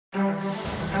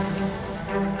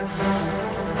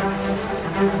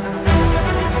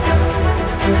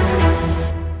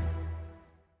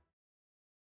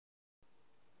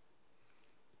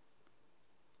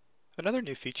Another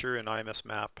new feature in IMS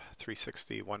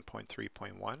Map360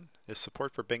 1.3.1 is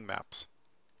support for Bing Maps.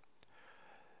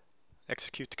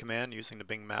 Execute the command using the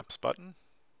Bing Maps button.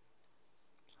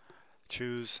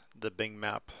 Choose the Bing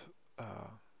Map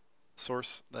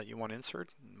source that you want to insert.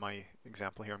 In my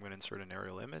example here, I'm going to insert an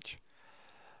aerial image.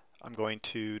 I'm going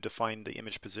to define the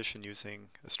image position using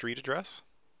a street address.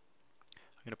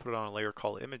 I'm going to put it on a layer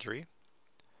called imagery,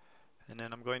 and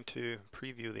then I'm going to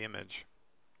preview the image.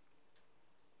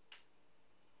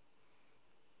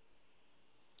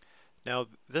 Now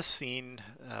this scene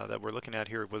that we're looking at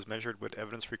here was measured with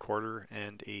evidence recorder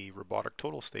and a robotic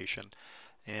total station,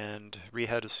 and we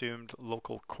had assumed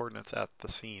local coordinates at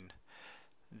the scene.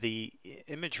 The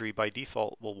imagery by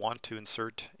default will want to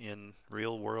insert in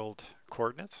real world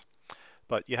coordinates,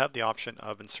 but you have the option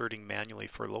of inserting manually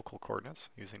for local coordinates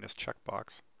using this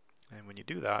checkbox. And when you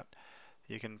do that,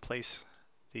 you can place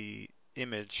the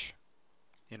image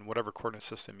in whatever coordinate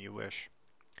system you wish.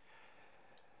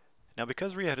 Now,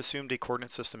 because we had assumed a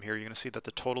coordinate system here, you're going to see that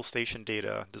the total station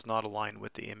data does not align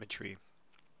with the imagery,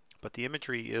 but the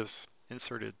imagery is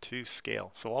inserted to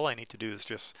scale. So all I need to do is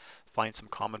just find some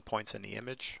common points in the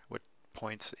image, with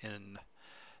points in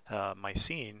my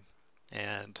scene,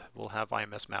 and we'll have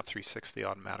IMS Map360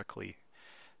 automatically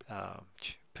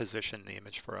position the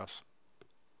image for us.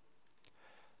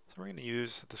 So we're going to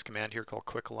use this command here called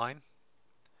quick align.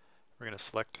 We're going to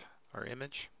select our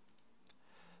image,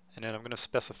 and then I'm going to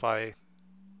specify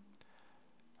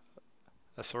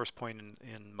a source point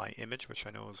in my image, which I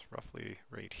know is roughly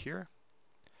right here,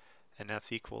 and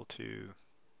that's equal to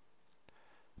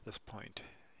this point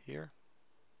here.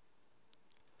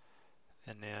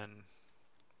 And then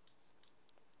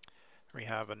we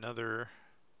have another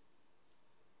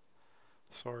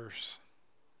source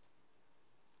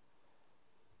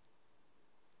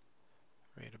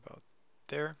right about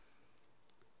there.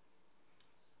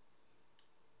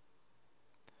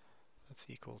 That's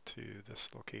equal to this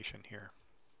location here.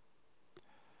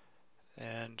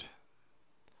 And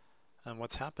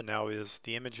what's happened now is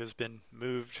the image has been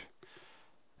moved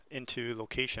into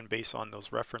location based on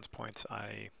those reference points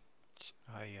I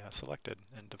selected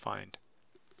and defined.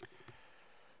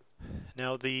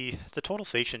 Now the total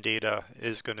station data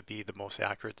is going to be the most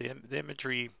accurate. The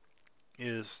imagery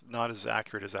is not as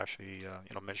accurate as actually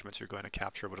measurements you're going to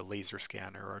capture with a laser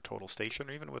scanner or a total station,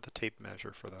 or even with a tape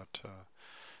measure for that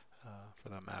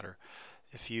matter.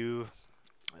 If you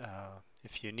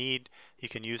need, you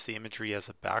can use the imagery as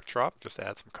a backdrop, just to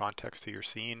add some context to your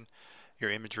scene.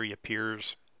 Your imagery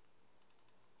appears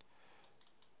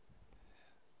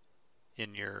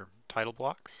in your title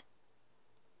blocks,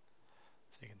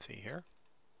 so you can see here.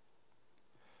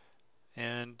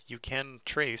 And you can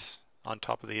trace on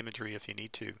top of the imagery if you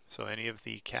need to. So any of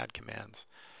the CAD commands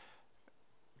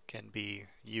can be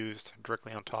used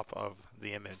directly on top of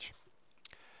the image.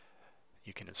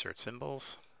 You can insert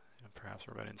symbols, and perhaps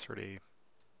we're going to insert a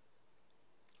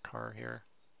car here.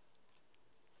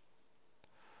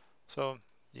 So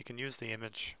you can use the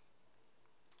image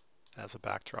as a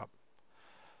backdrop.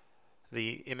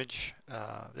 The image,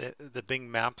 the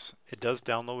Bing Maps, it does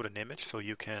download an image, so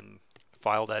you can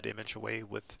file that image away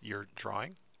with your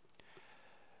drawing.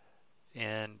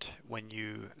 And when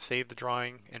you save the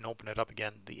drawing and open it up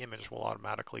again, the image will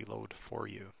automatically load for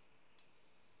you.